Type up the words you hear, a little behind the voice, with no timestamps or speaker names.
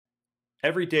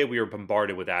Every day we are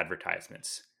bombarded with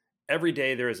advertisements. Every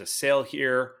day there is a sale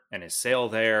here and a sale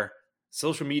there.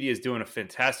 Social media is doing a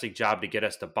fantastic job to get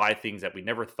us to buy things that we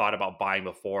never thought about buying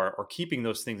before, or keeping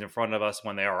those things in front of us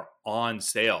when they are on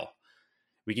sale.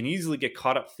 We can easily get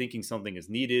caught up thinking something is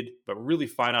needed, but really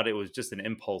find out it was just an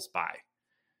impulse buy.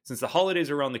 Since the holidays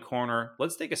are around the corner,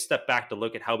 let's take a step back to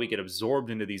look at how we get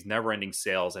absorbed into these never-ending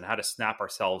sales and how to snap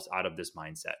ourselves out of this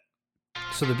mindset.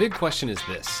 So the big question is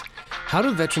this: how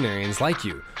do veterinarians like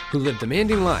you, who live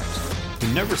demanding lives, You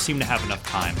never seem to have enough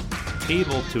time,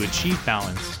 able to achieve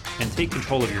balance and take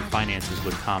control of your finances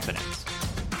with confidence?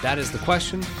 that is the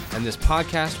question, and this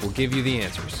podcast will give you the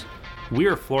answers. We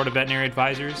are Florida Veterinary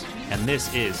Advisors, and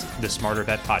this is the Smarter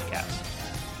Vet Podcast.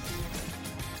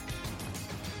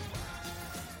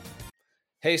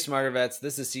 Hey, Smarter Vets,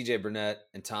 this is CJ Burnett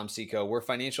and Tom Seco. We're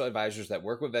financial advisors that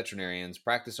work with veterinarians,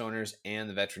 practice owners, and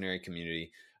the veterinary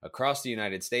community across the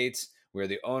United States. We're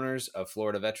the owners of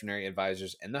Florida Veterinary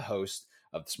Advisors and the host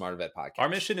of the Smarter Vet Podcast. Our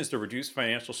mission is to reduce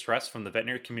financial stress from the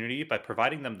veterinary community by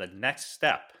providing them the next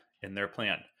step in their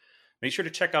plan. Make sure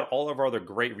to check out all of our other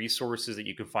great resources that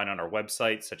you can find on our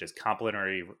website, such as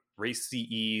complimentary race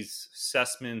CEs,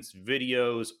 assessments,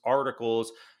 videos,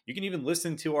 articles. You can even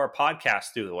listen to our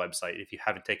podcast through the website if you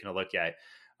haven't taken a look yet.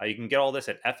 You can get all this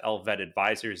at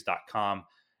flvetadvisors.com.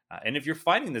 And if you're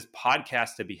finding this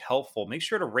podcast to be helpful, make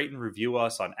sure to rate and review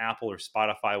us on Apple or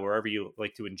Spotify, wherever you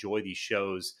like to enjoy these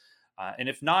shows. And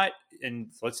if not, and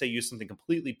let's say use something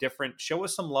completely different, show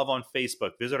us some love on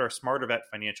Facebook. Visit our Smarter Vet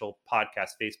Financial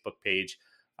Podcast Facebook page.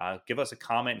 Give us a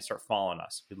comment and start following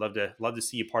us. We'd love to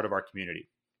see you part of our community.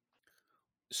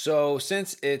 So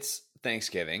since it's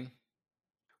Thanksgiving,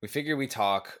 we figure we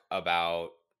talk about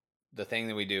the thing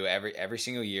that we do every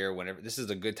single year. Whenever this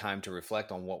is a good time to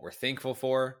reflect on what we're thankful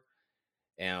for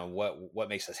and what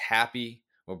makes us happy,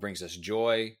 what brings us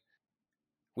joy.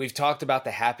 We've talked about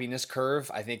the happiness curve,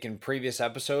 I think, in previous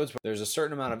episodes. There's a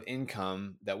certain amount of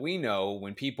income that we know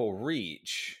when people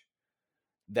reach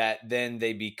that then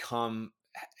they become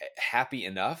happy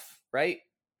enough, right?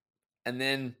 And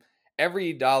then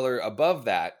every dollar above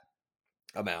that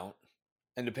amount,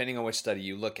 and depending on which study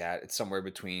you look at, it's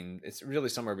really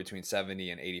somewhere between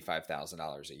 $70,000 and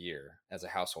 $85,000 a year as a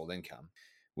household income.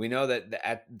 We know that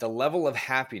at the level of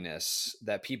happiness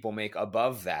that people make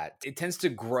above that, it tends to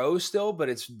grow still, but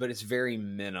it's very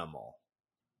minimal.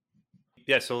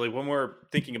 Yeah, so like when we're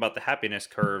thinking about the happiness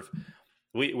curve,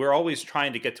 we're always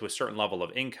trying to get to a certain level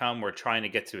of income. We're trying to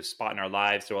get to a spot in our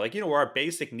lives where, like, where our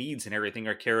basic needs and everything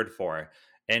are cared for.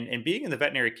 And being in the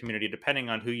veterinary community, depending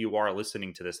on who you are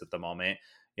listening to this at the moment,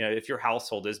 if your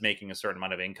household is making a certain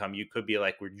amount of income, you could be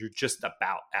like, you're just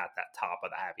about at that top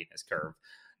of the happiness curve.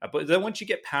 But then once you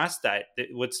get past that,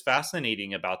 what's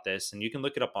fascinating about this, and you can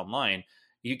look it up online,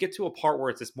 you get to a part where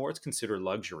it's considered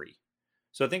luxury.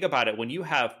 So think about it. When you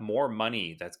have more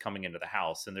money that's coming into the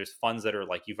house, and there's funds that are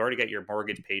like, you've already got your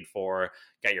mortgage paid for,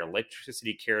 got your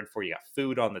electricity cared for, you got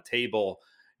food on the table.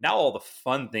 Now all the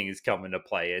fun things come into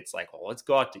play. It's like, well, let's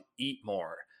go out to eat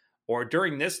more. Or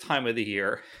during this time of the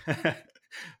year,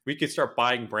 we could start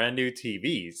buying brand new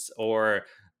TVs or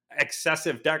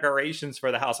excessive decorations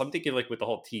for the house. I'm thinking, like, with the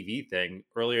whole TV thing,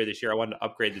 earlier this year, I wanted to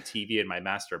upgrade the TV in my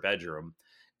master bedroom.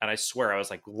 And I swear I was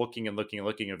like looking and looking and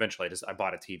looking. And eventually I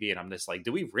bought a TV, and I'm just like,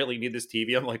 do we really need this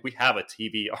TV? I'm like, we have a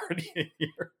TV already in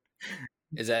here.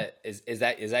 Is that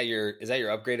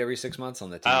your upgrade every 6 months on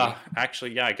the TV?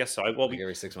 Actually, yeah, I guess so.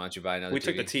 Every 6 months you buy another TV? We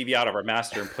took the TV out of our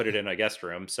master and put it in a guest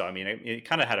room. So, I mean, it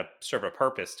kind of had serve a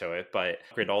purpose to it, but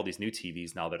upgrade all these new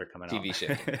TVs now that are coming out. TV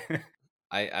shifting.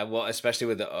 I well, especially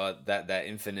with the that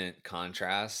infinite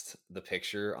contrast, the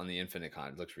picture on the infinite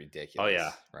looks ridiculous. Oh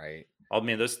yeah, right. Oh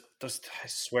man, those I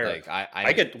swear, like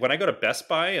I get when I go to Best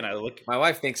Buy and I look. My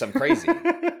wife thinks I'm crazy.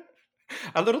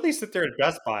 I literally sit there at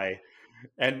Best Buy,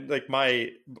 and like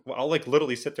I'll like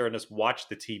literally sit there and just watch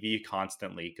the TV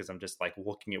constantly because I'm just like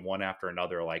looking at one after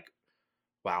another. Like,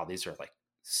 wow, these are like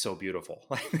so beautiful,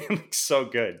 like they look so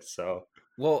good. So.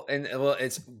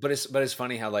 It's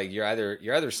funny how like you're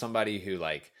either somebody who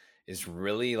like is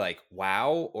really like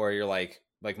wow, or you're like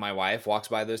my wife walks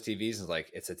by those TVs and is like,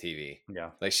 it's a TV.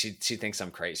 Yeah. Like she thinks I'm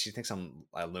crazy. She thinks I'm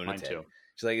a lunatic. Mine too.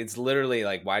 She's like, it's literally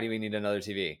like, why do we need another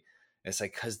TV? It's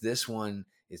like, cause this one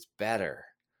is better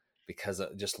because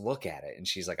just look at it. And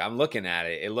she's like, I'm looking at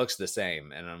it. It looks the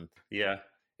same. And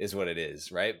is what it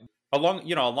is. Right.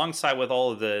 Alongside with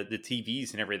all of the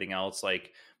TVs and everything else,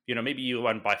 like, maybe you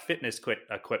want to buy fitness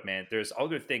equipment. There's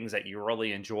other things that you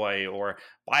really enjoy, or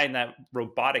buying that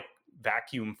robotic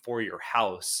vacuum for your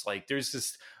house. Like, there's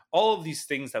just all of these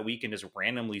things that we can just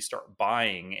randomly start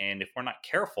buying. And if we're not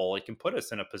careful, it can put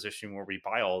us in a position where we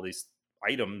buy all these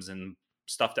items and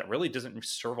stuff that really doesn't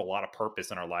serve a lot of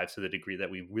purpose in our lives to the degree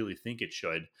that we really think it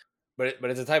should. But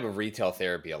it's a type of retail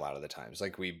therapy a lot of the times.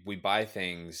 Like we buy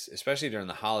things, especially during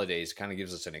the holidays, kind of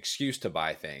gives us an excuse to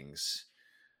buy things,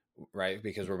 right?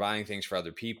 Because we're buying things for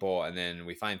other people, and then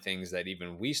we find things that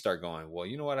even we start going, well,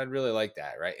 you know what, I'd really like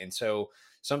that, right? And so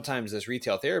sometimes this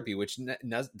retail therapy, which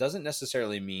doesn't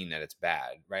necessarily mean that it's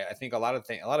bad, right? I think a lot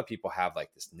of people have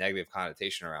like this negative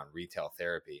connotation around retail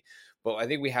therapy, but I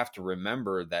think we have to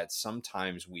remember that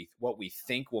sometimes what we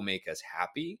think will make us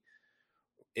happy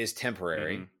is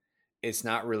temporary. Mm-hmm. It's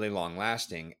not really long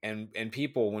lasting. And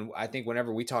people,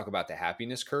 whenever we talk about the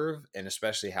happiness curve, and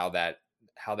especially how that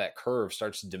curve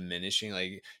starts diminishing,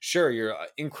 like, sure, you're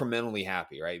incrementally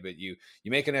happy, right? But you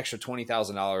make an extra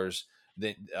 $20,000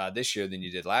 this year than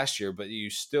you did last year, but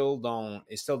it still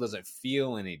doesn't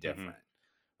feel any different,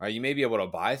 mm-hmm. right? You may be able to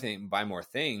buy more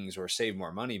things or save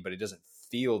more money, but it doesn't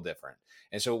feel different.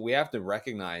 And so we have to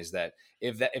recognize that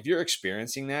if you're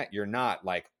experiencing that, you're not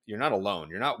alone.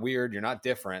 You're not weird. You're not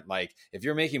different. Like, if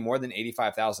you're making more than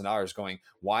 $85,000 going,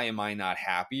 why am I not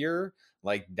happier?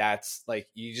 Like, that's like,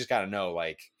 you just got to know,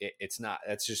 like,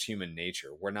 that's just human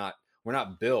nature. We're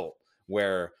not built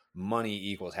where money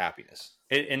equals happiness.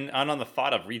 And on the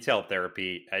thought of retail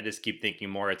therapy, I just keep thinking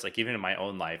more, it's like, even in my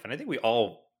own life, and I think we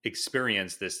all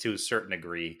experience this to a certain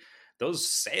degree, those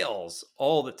sales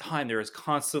all the time, there is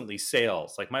constantly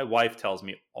sales. Like, my wife tells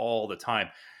me all the time,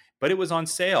 but it was on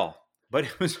sale.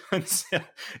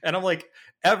 And I'm like,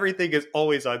 everything is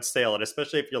always on sale. And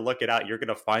especially if you look it out, you're going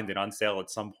to find it on sale at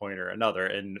some point or another.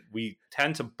 And we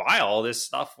tend to buy all this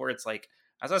stuff where it's like,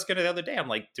 as I was going to the other day, I'm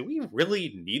like, do we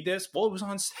really need this? Well, it was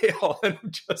on sale. And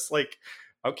I'm just like,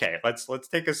 okay, let's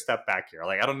take a step back here.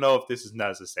 Like, I don't know if this is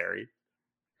necessary.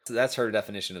 So that's her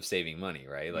definition of saving money,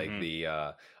 right? Like,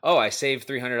 mm-hmm. I saved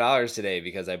 $300 today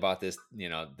because I bought this,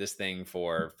 this thing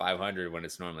for $500 when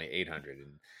it's normally $800.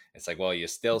 And it's like, well, you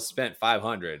still spent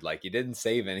 $500. Like, you didn't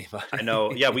save anybody. I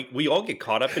know. Yeah. We all get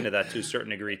caught up into that to a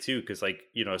certain degree too. Cause, like,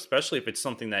 especially if it's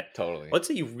something that totally, let's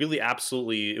say you really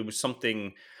absolutely, it was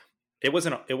something, it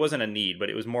wasn't a need, but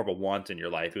it was more of a want in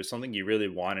your life. It was something you really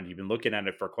wanted. You've been looking at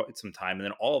it for quite some time. And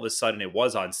then all of a sudden it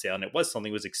was on sale, and it was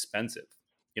something that was expensive.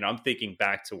 I'm thinking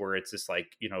back to where it's just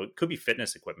like, it could be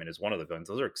fitness equipment is one of the ones.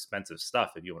 Those are expensive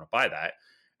stuff if you want to buy that.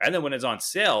 And then when it's on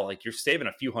sale, like, you're saving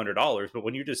a few $100s, but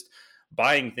when you're just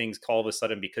buying things all of a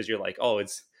sudden because you're like, oh,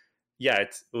 it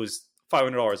was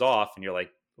 $500 off, and you're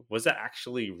like, was that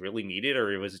actually really needed,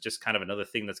 or was it just kind of another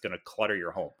thing that's going to clutter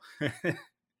your home?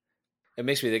 It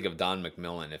makes me think of Don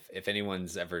McMillan. If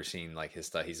anyone's ever seen like his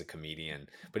stuff, he's a comedian,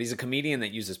 but he's a comedian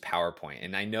that uses PowerPoint.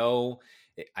 And I know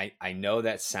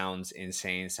that sounds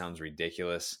insane, sounds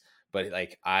ridiculous, but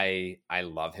like, I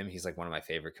love him. He's like one of my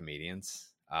favorite comedians,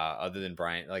 other than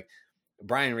Brian. Like,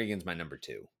 Brian Regan's my number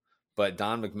 2, but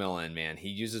Don McMillan, man, he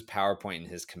uses PowerPoint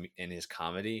in his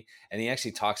comedy, and he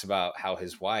actually talks about how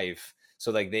his wife.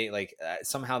 So like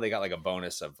somehow they got like a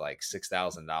bonus of like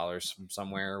 $6,000 from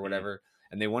somewhere or whatever. Mm-hmm.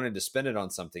 And they wanted to spend it on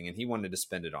something, and he wanted to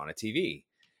spend it on a TV.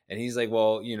 And he's like,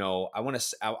 well, I want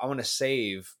to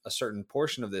save a certain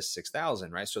portion of this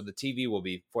 $6,000, right? So the TV will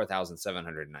be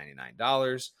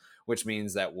 $4,799, which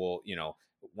means that we'll,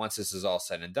 once this is all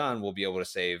said and done, we'll be able to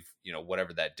save,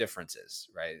 whatever that difference is,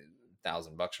 right?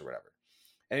 $1,000 or whatever.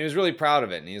 And he was really proud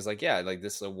of it. And he was like, yeah, like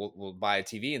this, we'll buy a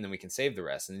TV and then we can save the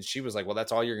rest. And she was like, well,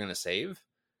 that's all you're going to save?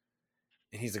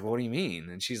 And he's like, what do you mean?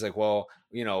 And she's like, well,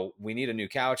 we need a new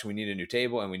couch, we need a new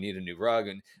table, and we need a new rug.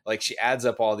 And like, she adds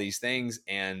up all these things,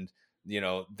 and,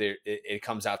 it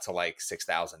comes out to like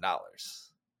 $6,000.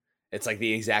 It's like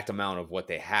the exact amount of what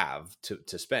they have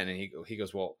to spend. And he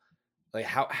goes, well, like,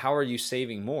 how are you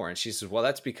saving more? And she says, well,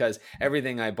 that's because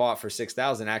everything I bought for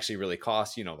 $6,000 actually really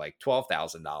cost, like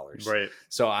 $12,000. Right.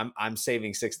 So I'm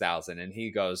saving $6,000. And he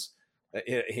goes,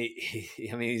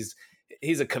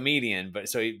 he's a comedian, but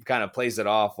so he kind of plays it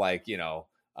off like,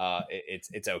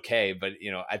 it's okay. But,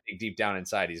 I think deep down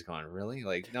inside, he's going, really?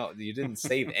 Like, no, you didn't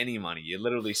save any money. You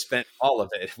literally spent all of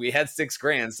it. We had $6,000.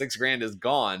 $6,000 is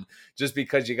gone just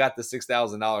because you got the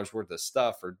 $6,000 worth of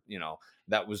stuff, or,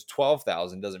 that was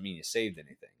 $12,000 doesn't mean you saved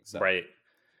anything. So. Right.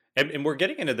 And we're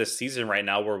getting into this season right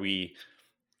now where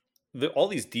all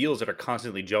these deals that are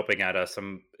constantly jumping at us.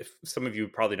 If some of you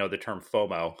probably know the term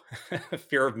FOMO,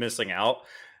 fear of missing out.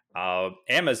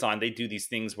 Amazon, they do these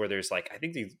things where there's like, I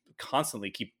think they constantly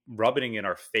keep rubbing in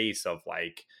our face of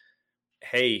like,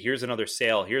 hey, here's another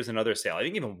sale. Here's another sale. I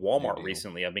think even Walmart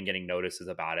recently, I've been getting notices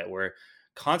about it where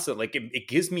constantly, like, it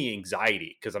gives me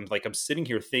anxiety because I'm sitting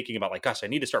here thinking about like, gosh, I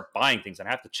need to start buying things and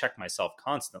I have to check myself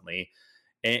constantly.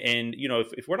 And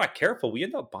if we're not careful, we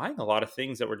end up buying a lot of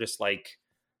things that we're just like,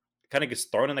 kind of gets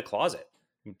thrown in the closet.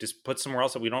 just put somewhere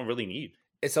else that we don't really need.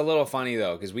 It's a little funny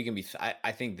though, because we can be.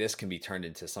 I think this can be turned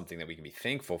into something that we can be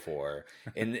thankful for,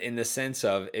 in the sense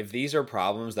of, if these are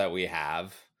problems that we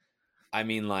have, I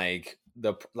mean, like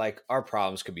our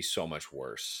problems could be so much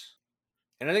worse.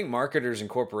 And I think marketers and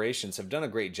corporations have done a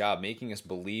great job making us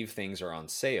believe things are on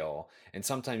sale, and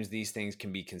sometimes these things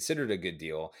can be considered a good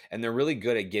deal. And they're really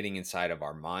good at getting inside of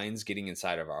our minds, getting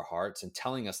inside of our hearts, and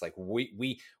telling us like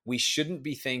we shouldn't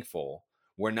be thankful.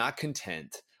 We're not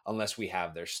content unless we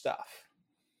have their stuff.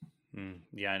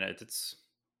 Yeah, and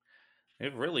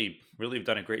they've really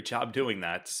done a great job doing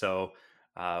that. So,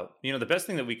 the best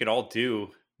thing that we could all do,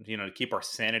 to keep our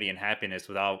sanity and happiness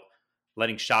without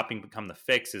letting shopping become the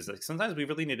fix, is like sometimes we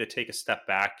really need to take a step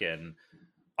back and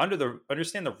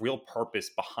understand the real purpose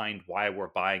behind why we're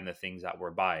buying the things that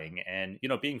we're buying. And,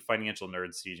 being financial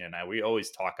nerds, CJ and I, we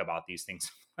always talk about these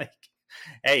things like,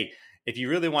 hey, if you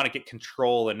really want to get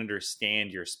control and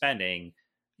understand your spending,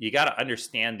 you got to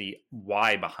understand the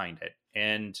why behind it.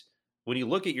 And when you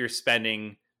look at your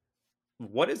spending,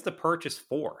 what is the purchase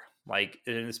for? Like,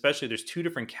 and especially there's two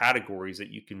different categories that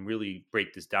you can really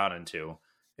break this down into.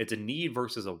 It's a need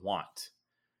versus a want.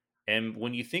 And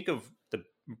when you think of the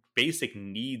basic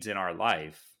needs in our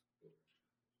life,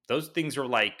 those things are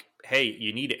like, hey,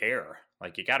 you need air.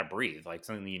 Like, you got to breathe, like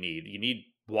something you need. You need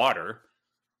water.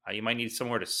 You might need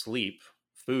somewhere to sleep,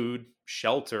 food,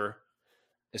 shelter.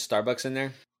 Is Starbucks in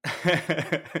there?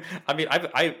 I mean,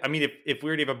 if we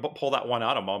were to even pull that one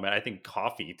out a moment, I think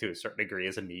coffee to a certain degree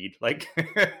is a need. Like,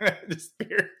 just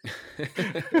beer.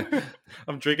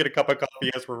 I'm drinking a cup of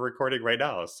coffee as we're recording right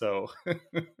now. So,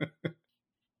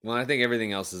 well, I think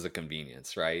everything else is a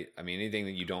convenience, right? I mean, anything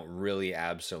that you don't really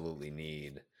absolutely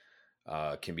need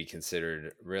can be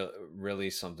considered really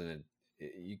something that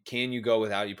you go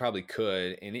without. You probably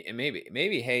could, and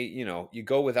maybe, hey, you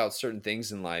go without certain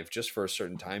things in life just for a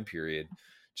certain time period,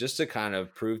 just to kind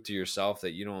of prove to yourself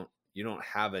that you don't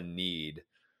have a need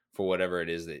for whatever it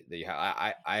is that you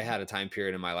have. I had a time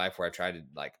period in my life where I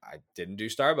didn't do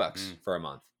Starbucks for a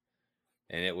month,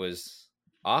 and it was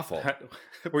awful.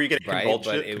 Were you getting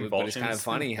convulsions? But it's kind of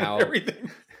funny how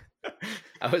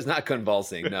I was not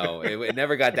convulsing. No, it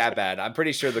never got that bad. I'm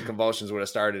pretty sure the convulsions would have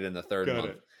started in the third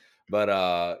month. But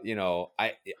I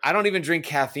don't even drink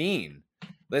caffeine.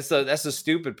 That's the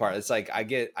stupid part. It's like I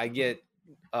get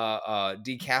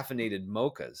decaffeinated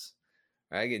mochas.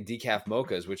 Right? I get decaf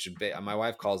mochas, which my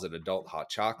wife calls it adult hot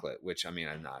chocolate. Which, I mean,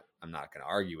 I'm not going to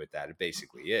argue with that. It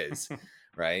basically is,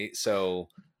 right? So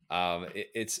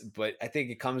but I think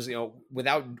it comes,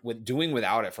 doing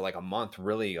without it for like a month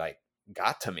really like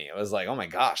got to me. It was like, oh my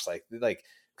gosh, like.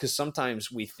 Because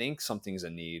sometimes we think something's a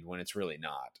need when it's really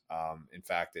not. In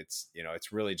fact, it's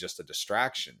really just a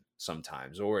distraction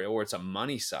sometimes, or it's a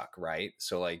money suck, right?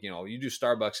 So like, you do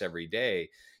Starbucks every day,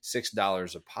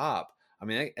 $6 a pop. I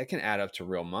mean, that can add up to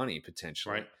real money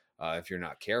potentially, right? If you're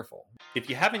not careful. If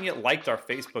you haven't yet liked our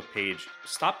Facebook page,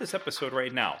 stop this episode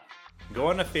right now. Go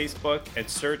on to Facebook and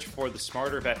search for the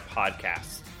Smarter Vet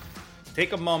Podcast.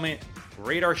 Take a moment,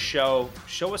 rate our show,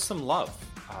 show us some love.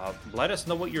 Let us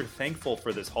know what you're thankful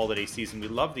for this holiday season.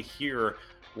 We'd love to hear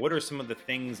what are some of the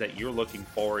things that you're looking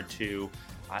forward to.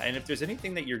 And if there's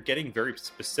anything that you're getting very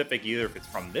specific, either if it's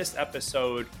from this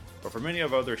episode or from any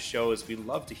of our other shows, we'd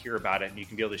love to hear about it. And you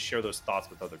can be able to share those thoughts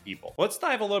with other people. Let's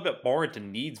dive a little bit more into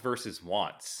needs versus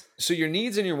wants. So your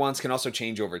needs and your wants can also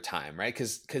change over time, right?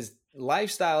 Because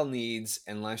lifestyle needs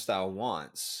and lifestyle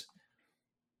wants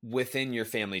within your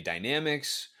family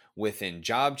dynamics, within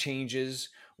job changes,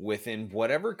 within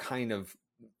whatever kind of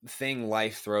thing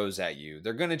life throws at you,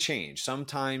 they're going to change.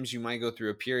 Sometimes you might go through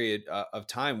a period of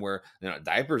time where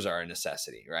diapers are a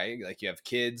necessity, right? Like you have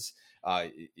kids,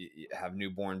 you have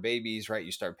newborn babies, right?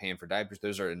 You start paying for diapers.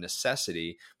 Those are a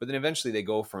necessity, but then eventually they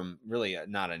go from really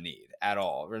not a need at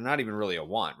all, or not even really a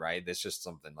want, right? That's just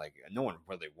something like no one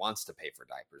really wants to pay for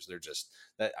diapers. They're just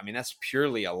that. I mean, that's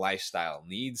purely a lifestyle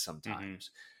need sometimes.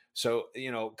 Mm-hmm. So,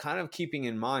 kind of keeping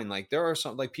in mind, like there are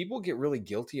some, like people get really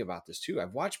guilty about this too.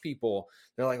 I've watched people,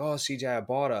 they're like, oh, CJ, I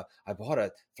bought a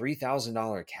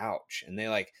 $3,000 couch. And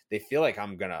they feel like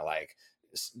I'm going to like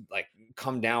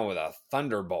come down with a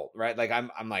thunderbolt, right? Like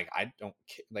I'm like, I don't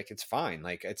like, it's fine.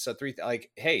 Like it's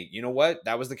hey, you know what?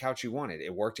 That was the couch you wanted.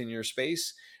 It worked in your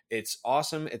space. It's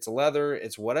awesome. It's leather.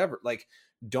 It's whatever. Like,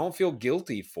 don't feel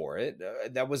guilty for it.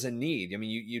 That was a need. I mean,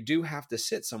 you do have to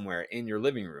sit somewhere in your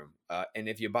living room. And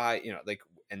if you buy,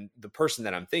 and the person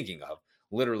that I'm thinking of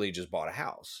literally just bought a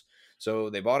house. So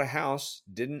they bought a house,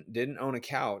 didn't own a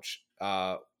couch.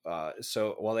 Well,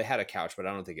 they had a couch, but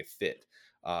I don't think it fit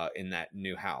in that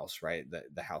new house, right?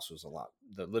 The house was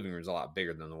the living room's a lot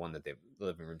bigger than the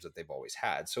living rooms that they've always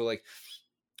had. So like,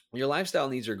 your lifestyle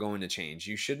needs are going to change.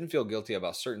 You shouldn't feel guilty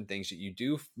about certain things that you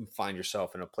do find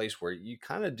yourself in a place where you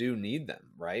kind of do need them,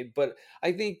 right? But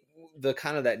I think the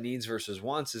kind of that needs versus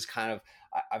wants is kind of,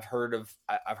 I've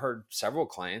heard several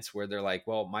clients where they're like,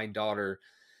 well, my daughter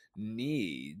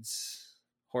needs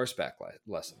horseback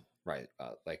lesson, right?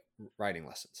 Like riding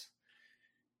lessons.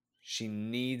 She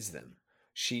needs them.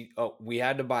 We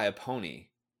had to buy a pony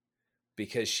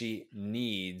because she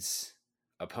needs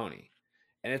a pony.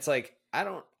 And it's like, I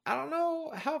don't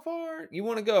know how far you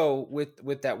want to go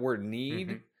with that word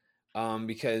need.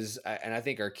 Because I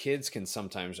think our kids can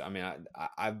sometimes, I mean,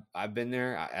 I've been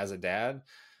there as a dad.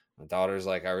 My daughter's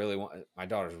like, my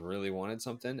daughter's really wanted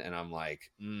something. And I'm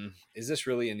like, is this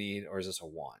really a need or is this a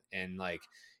want? And like,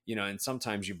 you know, and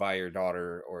sometimes you buy your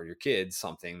daughter or your kids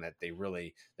something that they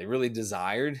really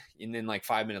desired. And then like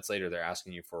 5 minutes later, they're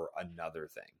asking you for another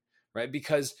thing, right?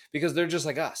 Because they're just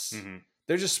like us.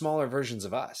 They're just smaller versions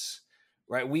of us,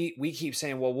 right? We keep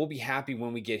saying, well, we'll be happy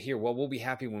when we get here. Well, we'll be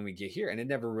happy when we get here. And it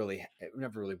never really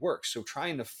works. So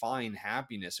trying to find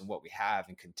happiness in what we have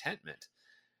and contentment,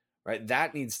 right?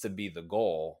 That needs to be the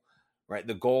goal, right?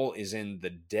 The goal is in the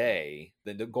day.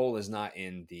 The goal is not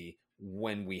in the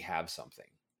when we have something.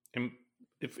 And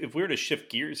if we were to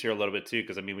shift gears here a little bit too,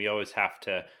 because I mean, we always have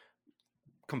to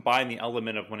combine the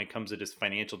element of when it comes to just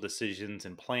financial decisions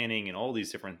and planning and all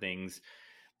these different things,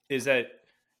 is that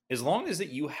as long as that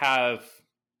you have,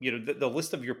 you know, the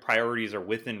list of your priorities are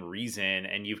within reason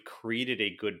and you've created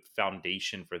a good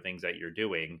foundation for things that you're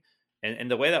doing.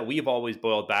 And the way that we've always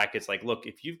boiled back is like, look,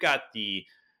 if you've got the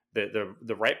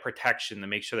right protection to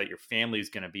make sure that your family is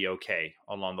going to be okay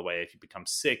along the way, if you become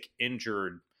sick,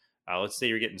 injured, let's say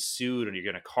you're getting sued or you're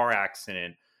in a car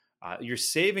accident, you're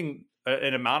saving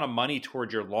an amount of money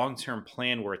towards your long-term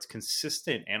plan where it's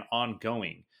consistent and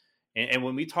ongoing. And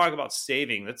when we talk about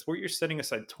saving, that's where you're setting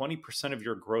aside 20% of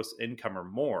your gross income or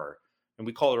more. And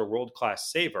we call it a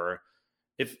world-class saver.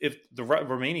 If the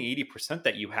remaining 80%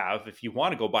 that you have, if you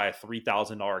want to go buy a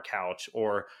 $3,000 couch,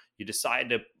 or you decide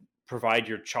to provide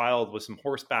your child with some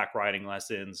horseback riding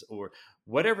lessons, or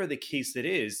whatever the case it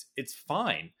is, it's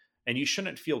fine. And you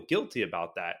shouldn't feel guilty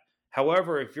about that.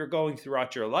 However, if you're going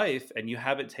throughout your life and you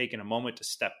haven't taken a moment to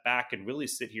step back and really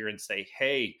sit here and say,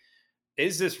 hey,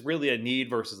 is this really a need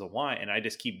versus a want? And I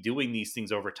just keep doing these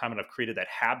things over time and I've created that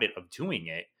habit of doing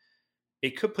it.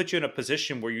 It could put you in a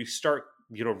position where you start,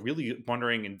 you know, really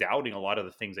wondering and doubting a lot of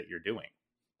the things that you're doing.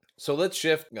 So let's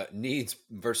shift needs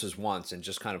versus wants and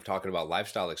just kind of talking about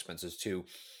lifestyle expenses to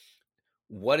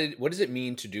what does it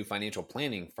mean to do financial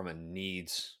planning from a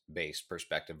needs-based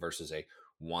perspective versus a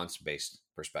wants-based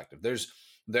perspective?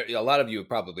 A lot of you have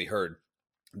probably heard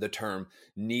the term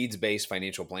needs-based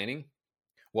financial planning.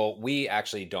 Well, we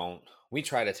actually don't. We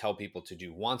try to tell people to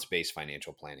do wants-based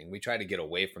financial planning. We try to get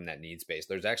away from that needs-based.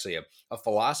 There's actually a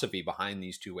philosophy behind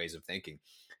these two ways of thinking.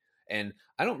 And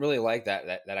I don't really like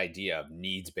that idea of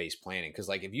needs-based planning, because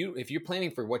like if you're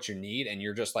planning for what you need and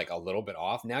you're just like a little bit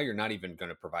off, now you're not even going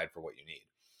to provide for what you need.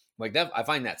 Like that, I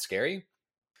find that scary.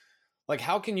 Like,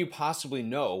 how can you possibly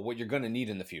know what you're going to need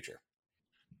in the future?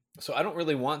 So I don't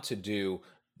really want to do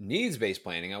needs-based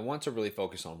planning. I want to really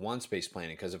focus on wants-based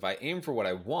planning, because if I aim for what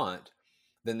I want,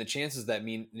 then the chances that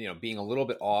mean, you know, being a little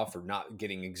bit off or not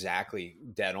getting exactly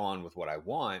dead on with what I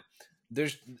want,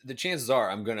 the chances are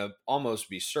I'm going to almost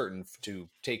be certain to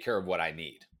take care of what I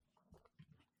need.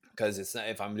 Because it's not,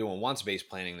 if I'm doing wants-based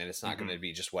planning, then it's not going to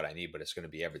be just what I need, but it's going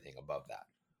to be everything above that.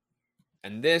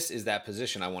 And this is that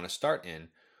position I want to start in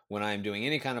when I'm doing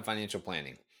any kind of financial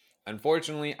planning.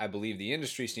 Unfortunately, I believe the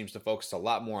industry seems to focus a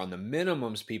lot more on the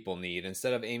minimums people need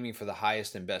instead of aiming for the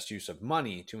highest and best use of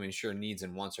money to ensure needs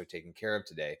and wants are taken care of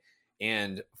today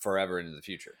and forever into the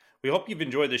future. We hope you've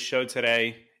enjoyed this show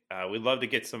today. We'd love to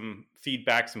get some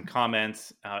feedback, some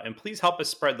comments, and please help us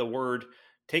spread the word.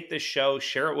 Take this show,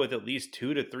 share it with at least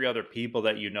 2 to 3 other people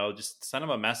that you know. Just send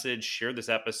them a message, share this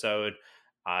episode.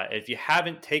 If you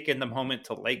haven't taken the moment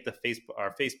to like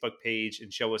our Facebook page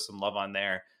and show us some love on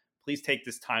there, please take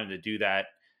this time to do that.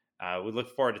 We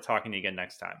look forward to talking to you again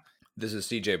next time. This is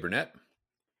CJ Burnett.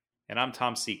 And I'm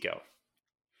Tom Seco.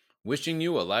 Wishing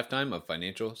you a lifetime of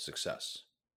financial success.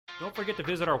 Don't forget to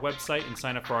visit our website and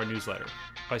sign up for our newsletter.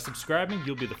 By subscribing,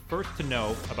 you'll be the first to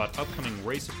know about upcoming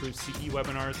race-approved CE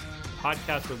webinars,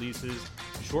 podcast releases,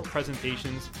 short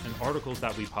presentations, and articles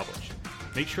that we publish.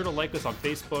 Make sure to like us on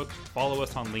Facebook, follow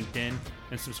us on LinkedIn,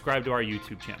 and subscribe to our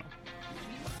YouTube channel.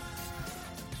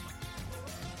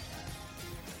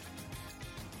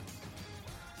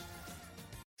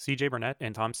 CJ Burnett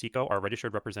and Tom Seco are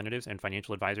registered representatives and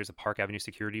financial advisors of Park Avenue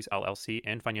Securities, LLC,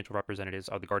 and financial representatives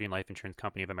of the Guardian Life Insurance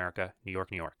Company of America, New York,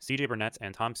 New York. CJ Burnett's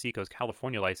and Tom Seco's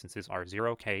California licenses are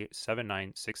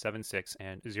 0K79676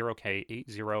 and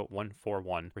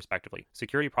 0K80141, respectively.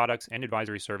 Security products and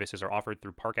advisory services are offered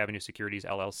through Park Avenue Securities,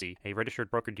 LLC, a registered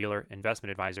broker-dealer,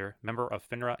 investment advisor, member of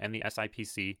FINRA and the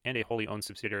SIPC, and a wholly owned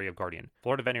subsidiary of Guardian.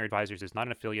 Florida Veterinary Advisors is not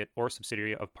an affiliate or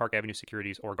subsidiary of Park Avenue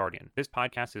Securities or Guardian. This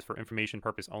podcast is for information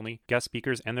purpose only. Guest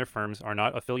speakers and their firms are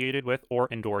not affiliated with or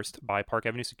endorsed by Park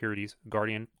Avenue Securities,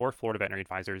 Guardian, or Florida Veterinary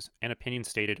Advisors, and opinions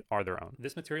stated are their own.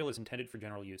 This material is intended for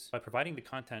general use. By providing the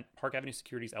content, Park Avenue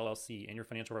Securities, LLC, and your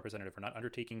financial representative are not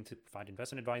undertaking to provide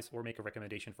investment advice or make a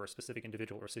recommendation for a specific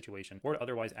individual or situation, or to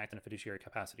otherwise act in a fiduciary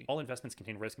capacity. All investments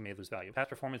contain risk and may lose value. Past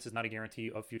performance is not a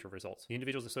guarantee of future results. The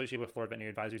individuals associated with Florida Veterinary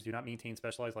Advisors do not maintain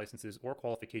specialized licenses or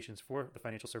qualifications for the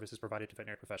financial services provided to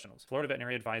veterinary professionals. Florida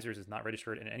Veterinary Advisors is not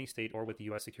registered in any state or with the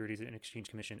U.S. Securities and Exchange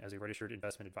Commission as a registered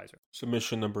investment advisor.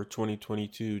 Submission number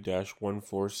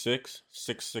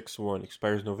 2022-146661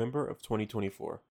 expires November of 2024.